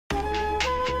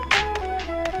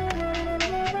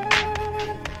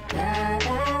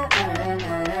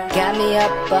got me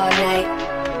up all night.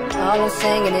 All I'm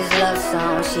singing is love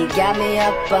songs. She got me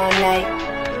up all night.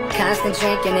 Constant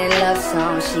drinking and love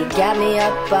songs. She got me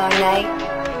up all night.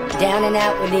 Down and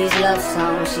out with these love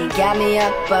songs. She got me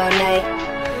up all night.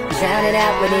 Drowning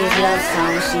out with these love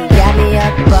songs. She got me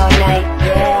up all night.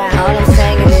 Yeah. All I'm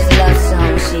singing is love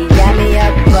songs. She got me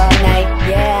up all night.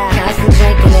 Yeah. Constant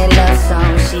drinking and love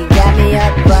songs. She got me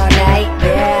up all night.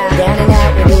 Yeah. Down and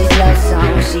out with these love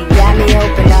songs. She got me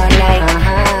open all night.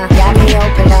 Got me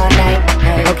open all night.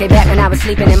 Hey. Okay, back when I was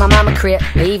sleeping in my mama crib,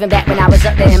 or even back when I was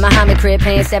up there in my Muhammad crib,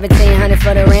 paying $1,700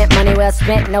 for the rent. Money well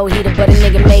spent, no heater, but a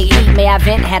nigga made heat. May I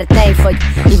vent? Had a thing for you.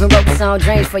 Even wrote the song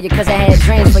Dreams for you, cause I had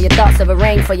dreams for your thoughts of a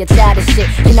ring for your childish shit.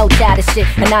 You know childish shit.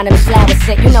 Anonymous flower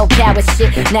scent, you know coward shit.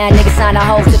 Now niggas sign a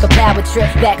hoe, took a power trip.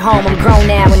 Back home, I'm grown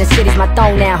now, and the city's my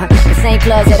throne now, huh? The same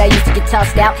clubs that I used to get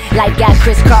tossed out. Life got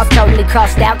crisscrossed, totally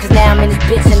crossed out. Cause now I'm in this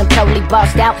bitch and I'm totally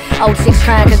bossed out. Old chicks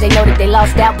crying cause they know that they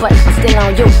lost out. But I'm still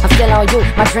on you, I'm still on you.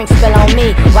 My drink spill on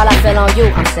me while I feel on you.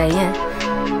 I'm saying,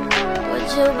 would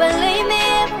you believe me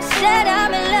if I said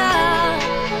I'm in love?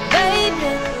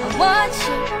 Baby, I want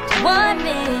you to want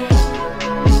me.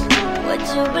 Would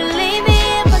you believe me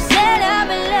if I said I'm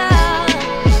in love?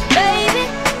 Baby,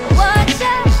 I want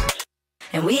you.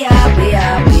 and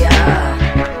we are.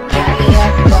 Got me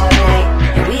up all night.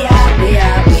 And we are.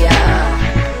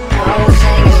 All I'm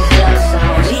singing is love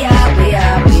songs. We are.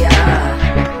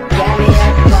 Got me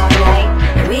up all night.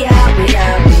 And we are.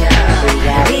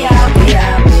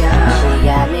 She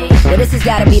got me. Well, this has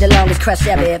gotta be the longest crush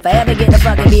ever. If I ever get to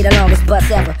fucking be the longest bus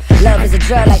ever. Love is a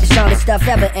drug like the strongest stuff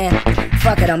ever. And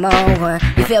fuck it, I'm on one.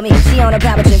 You feel me? She on a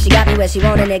power trip, she got me where she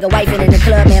want a nigga. Wifing in the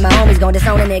club, man, my homies gon'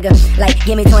 disown a nigga. Like,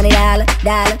 give me $20,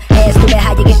 ask stupid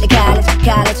how you get to college.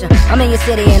 I'm in your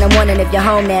city and I'm wondering if you're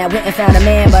home now. Went and found a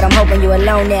man, but I'm hoping you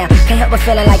alone now. Can't help but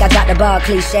feeling like I dropped the ball,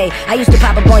 cliche. I used to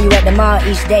pop up on you at the mall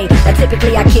each day. Now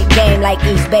typically I kick game like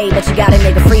East Bay, but you got a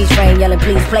nigga freeze frame yelling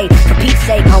please play. For Pete's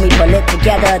sake, homie, pull it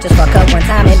together. Just fuck up one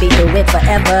time and be through it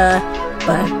forever.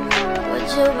 But would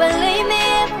you believe me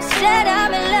if I said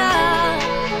I'm in love?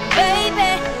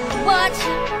 Baby, I want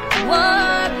you to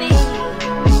want me.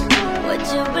 Would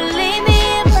you believe me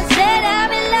if I said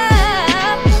I'm in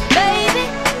love? Baby,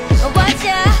 I want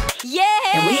you,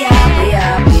 yeah. and we are.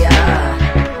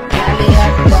 Got me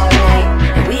up all night.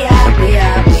 And we are.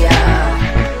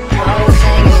 All I'm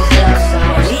singing is love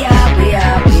songs. We are.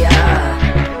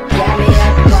 Got me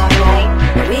up all night.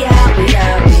 And we are.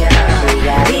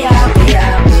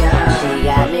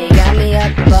 She got me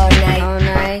up all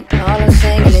night. All I'm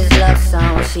singing is love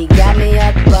songs. She got me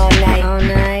up all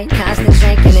night. Constant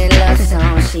drinking and love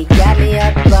songs. She got me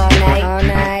up all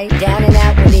night. Down and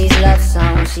out with these love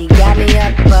songs. She got me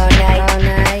up all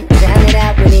night. Down and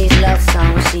out with these love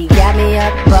songs. She got me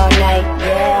up all night.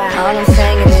 Yeah. All I'm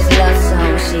singing is love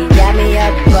songs. She got me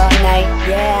up all night.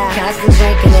 Yeah. Constant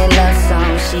drinking and love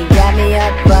songs. She got me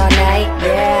up all night.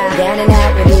 Yeah. Down and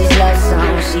out with these love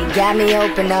songs. She got me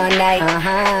open all night.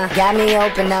 Got me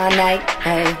open all night.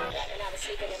 Hey.